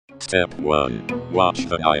Step 1. Watch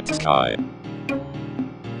the night sky.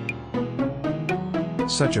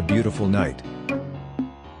 Such a beautiful night.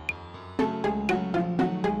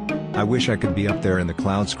 I wish I could be up there in the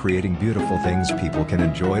clouds creating beautiful things people can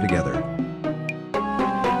enjoy together.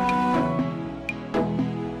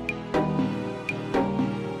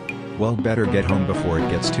 Well, better get home before it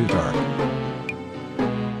gets too dark.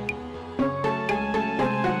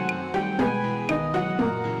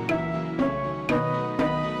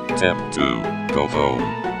 Step 2. Go home.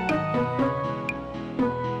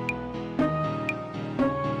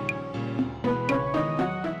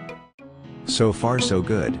 So far so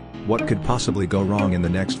good. What could possibly go wrong in the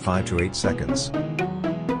next 5 to 8 seconds?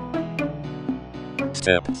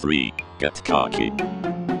 Step 3. Get cocky.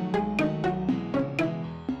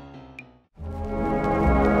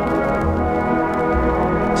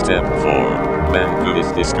 Step 4. Man, who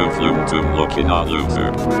is this goofloon looking a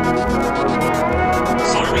loser?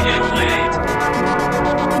 Sorry I'm late.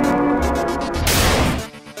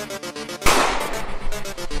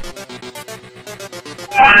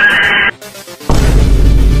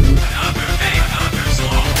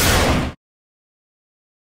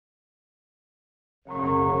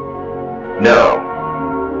 No.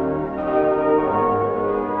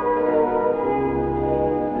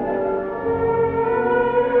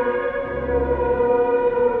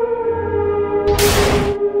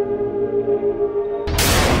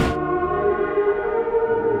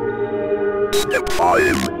 Step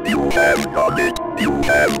 5. You have done it. You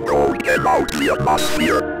have broken out the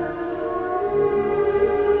atmosphere.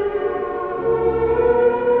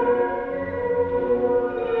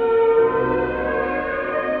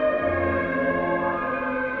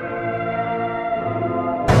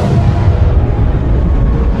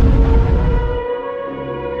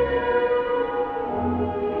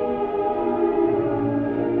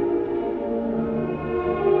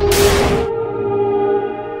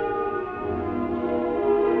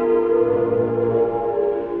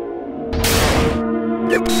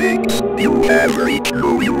 Step 6. You have reached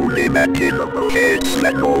the unimaginable heights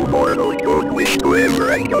that no mortal could wish to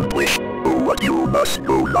ever accomplish. What you must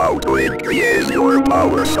do now to increase your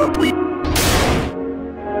power supply.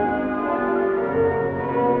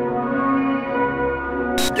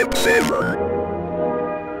 Step 7.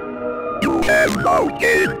 You have now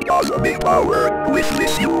gained cosmic power. With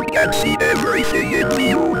this you can see everything in the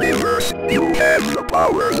universe. You have the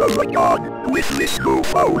powers of a god. With this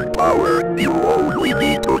newfound power, you only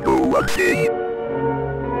need to do one thing.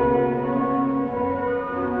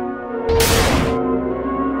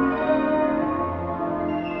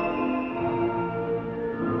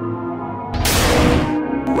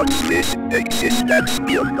 What's this? Existence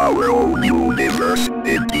beyond our own universe.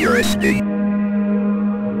 Interesting.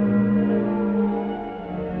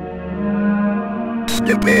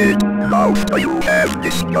 Step 8. Now that you have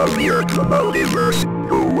discovered the multiverse,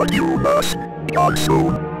 do what you must.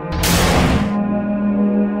 Consume.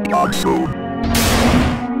 Consume.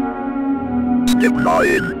 Step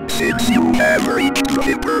 9. Since you have reached the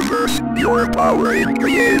Hyperverse, your power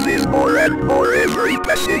increases more and more every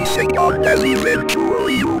passing second as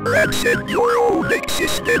eventually you transcend your own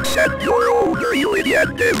existence and your own reality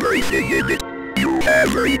and everything in it. You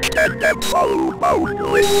have reached an absolute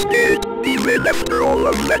boundless state. Even after all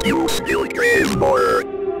of that you still crave more.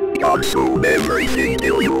 Consume everything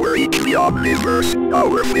till you reach the omniverse,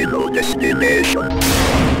 our final destination.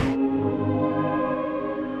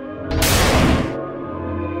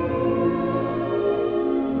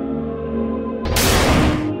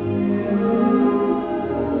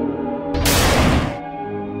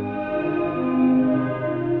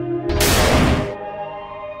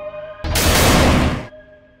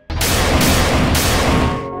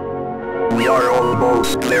 We are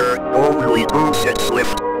almost there, only 2 sets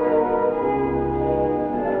left.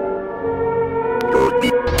 Good.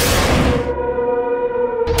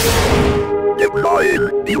 Step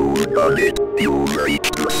 9. You've done it. You've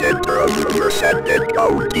reached the center of the verse and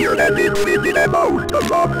encountered an infinite amount of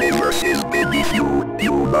omniverses beneath you.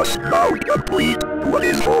 You must now complete what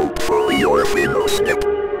is hopefully your final step.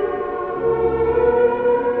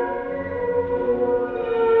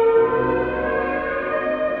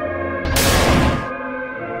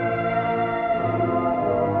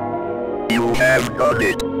 You have done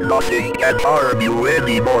it. Nothing can harm you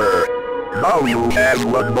anymore. Now you have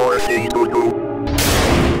one more thing to do.